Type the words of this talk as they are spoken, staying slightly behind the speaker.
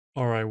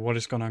Alright, what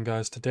is going on,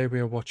 guys? Today we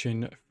are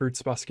watching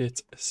Fruits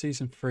Basket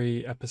Season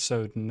 3,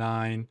 Episode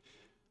 9.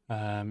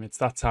 It's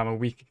that time of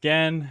week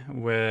again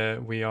where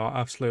we are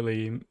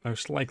absolutely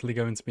most likely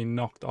going to be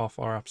knocked off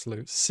our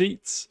absolute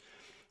seats.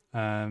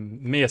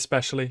 Me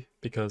especially,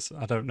 because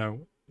I don't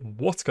know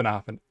what's going to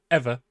happen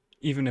ever.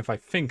 Even if I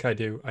think I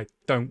do, I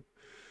don't.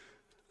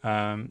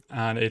 And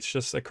it's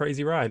just a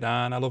crazy ride,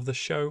 and I love this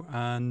show,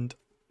 and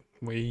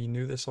we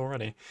knew this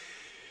already.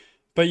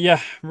 But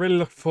yeah, really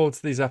looking forward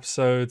to these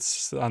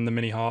episodes and the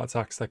mini heart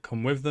attacks that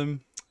come with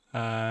them.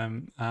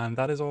 And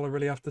that is all I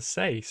really have to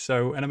say.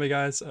 So anyway,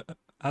 guys,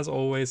 as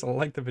always,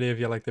 like the video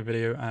if you like the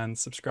video, and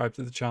subscribe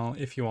to the channel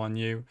if you are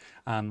new.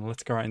 And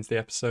let's go right into the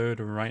episode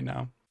right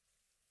now.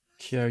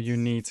 Kyo, you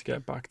need to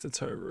get back to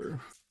Toru.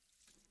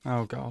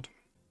 Oh god.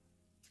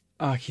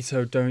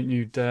 Akito, don't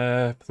you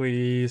dare,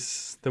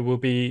 please. There will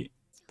be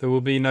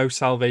no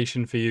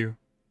salvation for you.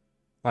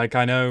 Like,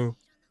 I know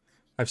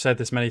I've said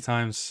this many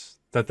times,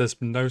 that there's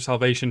no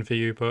salvation for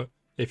you, but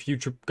if you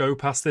go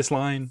past this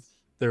line,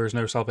 there is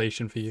no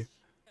salvation for you.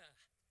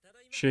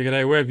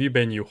 Shigure, where have you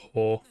been, you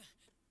whore?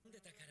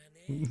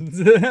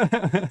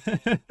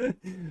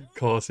 Of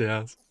course he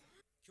has.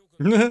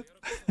 I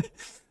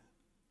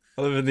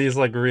love in these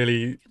like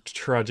really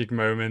tragic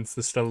moments,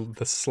 there's still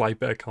the slight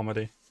bit of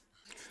comedy.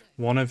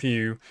 One of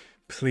you,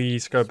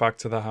 please go back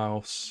to the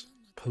house.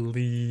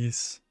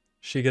 Please.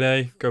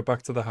 Shigure, go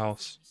back to the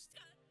house.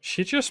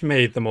 She just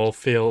made them all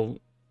feel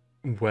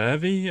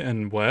worthy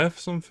and worth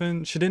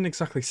something. She didn't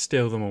exactly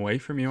steal them away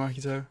from you,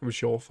 Akito. It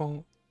was your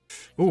fault.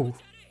 Ooh.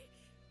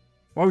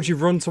 Why would you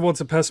run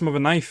towards a person with a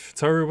knife?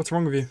 Toru, what's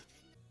wrong with you?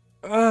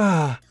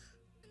 Ah!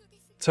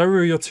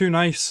 Toru, you're too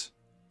nice.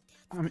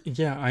 I mean,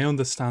 yeah, I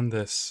understand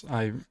this.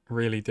 I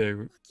really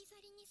do.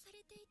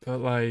 But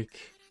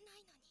like...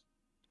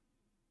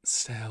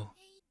 still.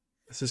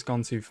 This has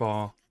gone too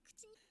far.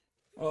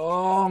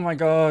 Oh my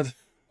god.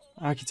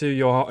 Akito,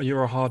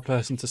 you're a hard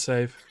person to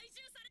save.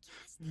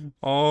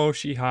 Oh,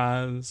 she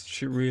has.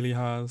 She really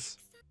has.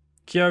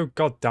 Kyo,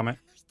 god damn it.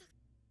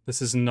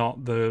 This is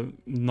not the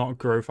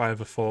growth I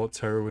ever thought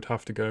Toru would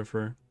have to go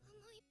through.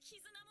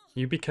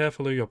 You be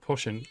careful who you're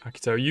pushing,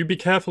 Akito. You be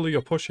careful who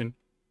you're pushing.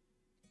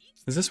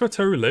 Is this where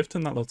Toru lived,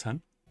 in that little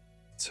tent?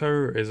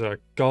 Toru is a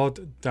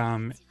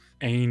goddamn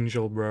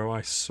angel, bro.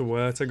 I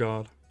swear to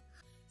God.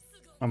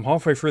 I'm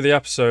halfway through the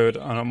episode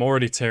and I'm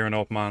already tearing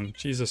up, man.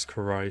 Jesus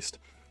Christ.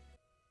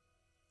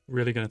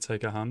 Really gonna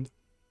take a hand?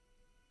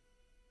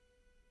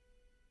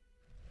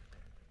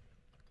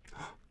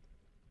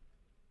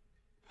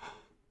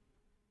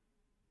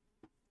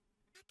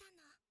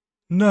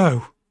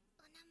 No!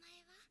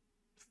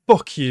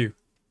 Fuck you!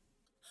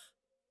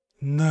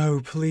 No,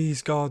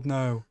 please, God,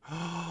 no.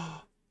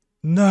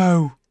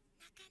 No!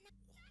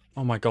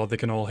 Oh my god, they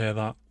can all hear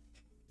that.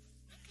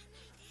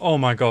 Oh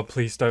my god,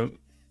 please don't.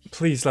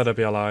 Please let her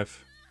be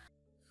alive.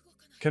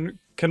 Can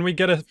we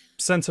get a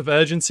sense of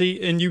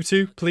urgency in you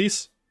two,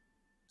 please?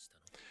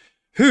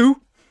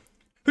 Who?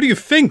 Who do you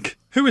think?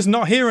 Who is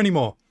not here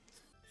anymore?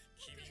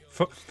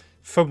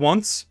 For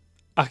once,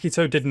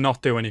 Akito did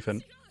not do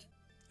anything.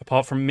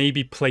 Apart from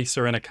maybe place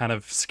her in a kind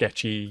of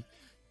sketchy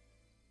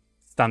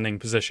standing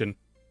position.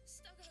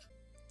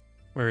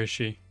 Where is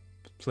she?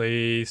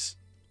 Please.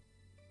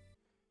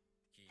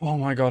 Oh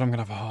my god, I'm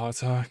gonna have a heart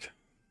attack.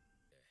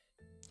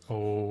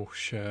 Oh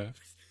shit.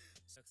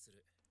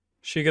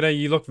 Shigure,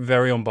 you look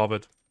very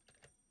unbothered.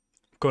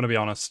 I'm gonna be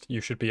honest,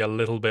 you should be a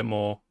little bit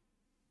more...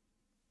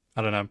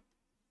 I don't know.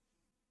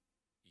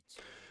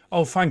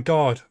 Oh, thank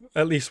god.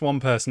 At least one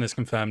person is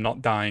confirmed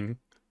not dying.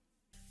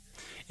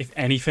 If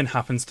anything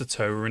happens to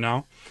Toru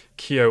now,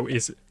 Kyo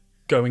is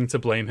going to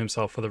blame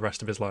himself for the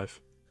rest of his life.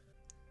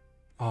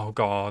 Oh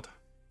god.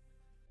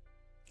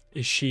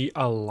 Is she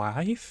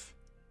alive?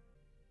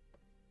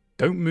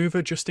 Don't move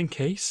her just in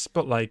case,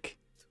 but like...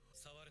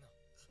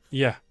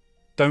 yeah,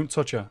 don't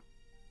touch her.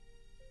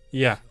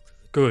 Yeah,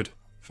 good.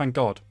 Thank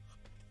god.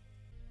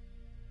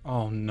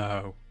 Oh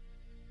no.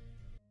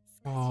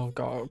 Oh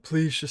god,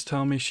 please just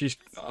tell me she's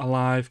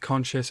alive,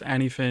 conscious,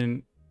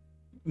 anything.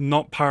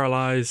 Not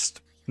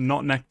paralyzed,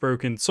 not neck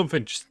broken,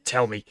 something, just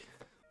tell me.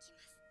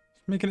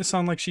 Making it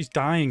sound like she's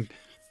dying.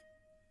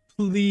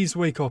 Please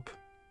wake up.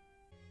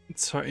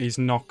 He's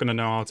not gonna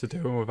know how to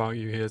do it without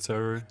you here,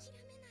 Toru.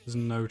 There's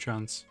no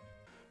chance.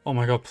 Oh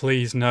my god,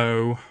 please,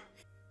 no.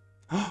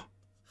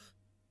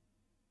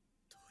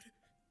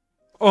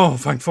 Oh,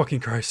 thank fucking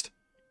Christ.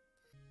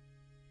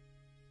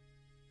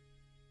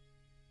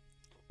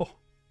 Oh.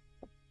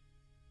 Oh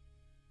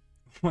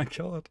my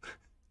god.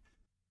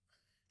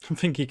 I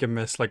think he can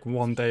miss like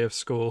one day of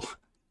school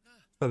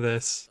for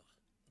this.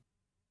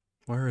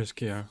 Where is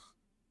Kyo?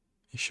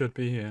 He should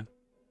be here.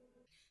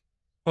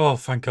 Oh,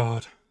 thank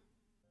god.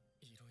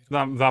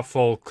 That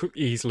fall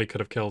easily could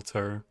have killed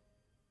Toru.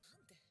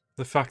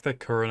 The fact that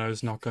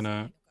Kurano's not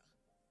gonna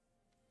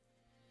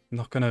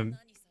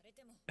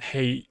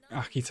hate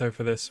Akito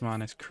for this,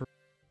 man, is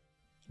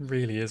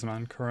really is,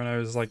 man. Kurano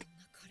is like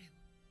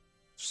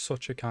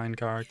such a kind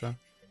character.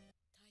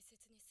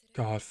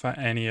 God, for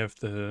any of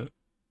the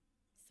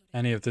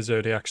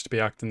Zodiacs to be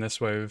acting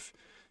this way with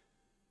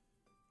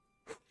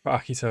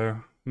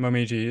Akito,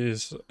 Momiji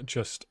is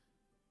just,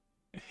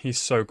 he's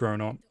so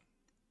grown up.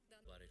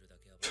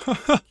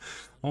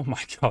 Oh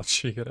my god,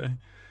 Shigure.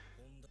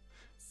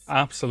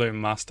 Absolute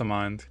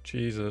mastermind.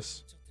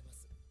 Jesus.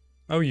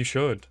 Oh, you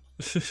should.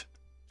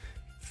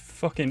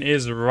 Fucking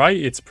is right,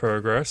 it's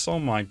progress. Oh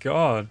my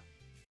god.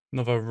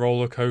 Another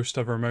roller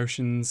coaster of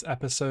emotions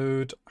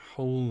episode.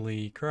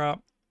 Holy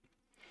crap.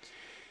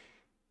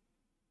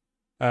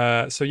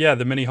 So yeah,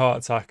 the mini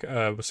heart attack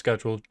was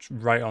scheduled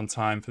right on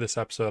time for this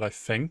episode, I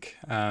think.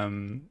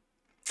 Wonder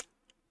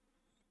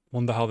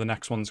how the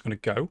next one's going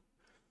to go.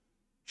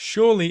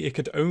 Surely it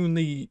could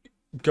only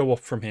go up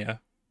from here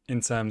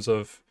in terms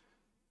of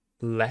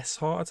less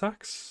heart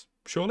attacks.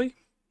 Surely,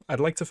 I'd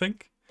like to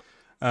think.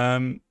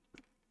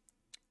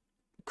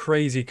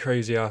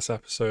 Crazy ass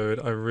episode.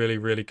 I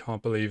really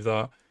can't believe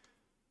that.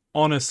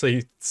 Honestly,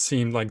 it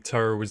seemed like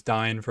Toru was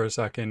dying for a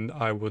second.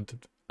 I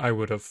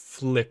would have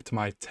flipped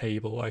my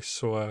table, I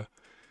swear.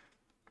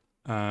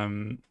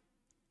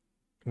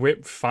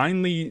 We're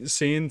finally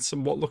seeing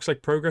some what looks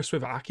like progress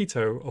with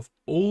Akito, of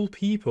all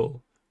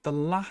people. The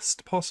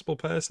last possible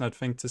person I'd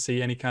think to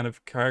see any kind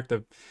of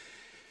character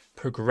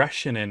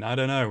progression in. I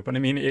don't know. But I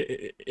mean,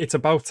 it's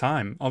about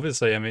time.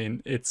 Obviously, I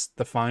mean, it's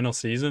the final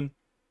season.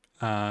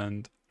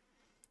 And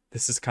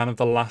this is kind of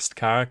the last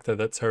character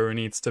that Toru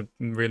needs to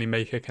really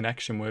make a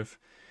connection with.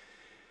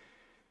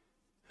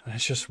 And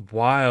it's just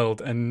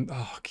wild. And,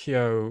 oh,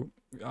 Kyo,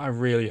 I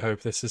really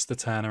hope this is the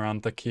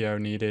turnaround that Kyo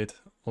needed.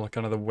 Or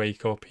kind of the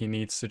wake up. He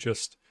needs to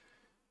just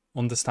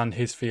understand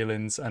his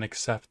feelings and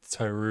accept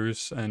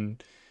Toru's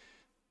and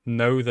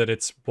know that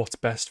it's what's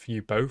best for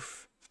you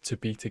both to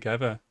be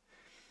together.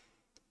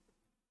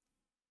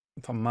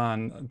 But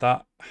man,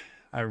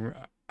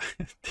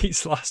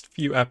 these last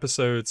few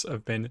episodes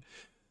have been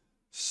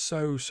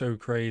so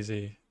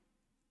crazy.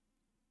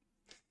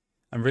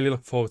 I'm really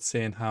looking forward to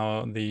seeing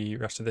how the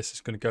rest of this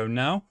is going to go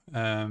now.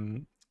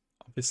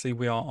 Obviously,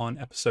 we are on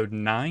episode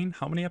 9.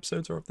 How many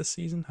episodes are of this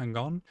season? Hang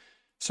on.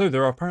 So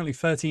there are apparently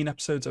 13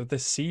 episodes of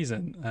this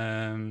season.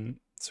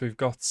 So we've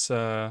got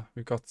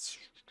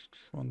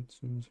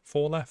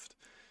 4 left.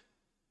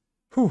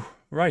 Whew,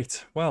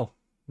 right. Well,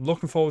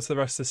 looking forward to the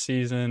rest of the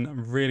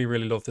season. Really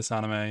love this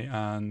anime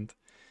and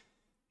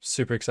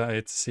super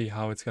excited to see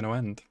how it's going to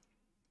end.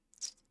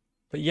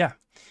 But yeah.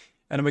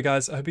 Anyway,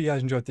 guys, I hope you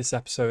guys enjoyed this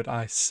episode.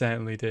 I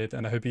certainly did.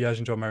 And I hope you guys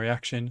enjoyed my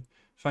reaction.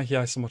 Thank you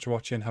guys so much for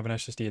watching. Have a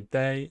nice rest of your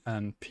day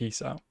and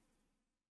peace out.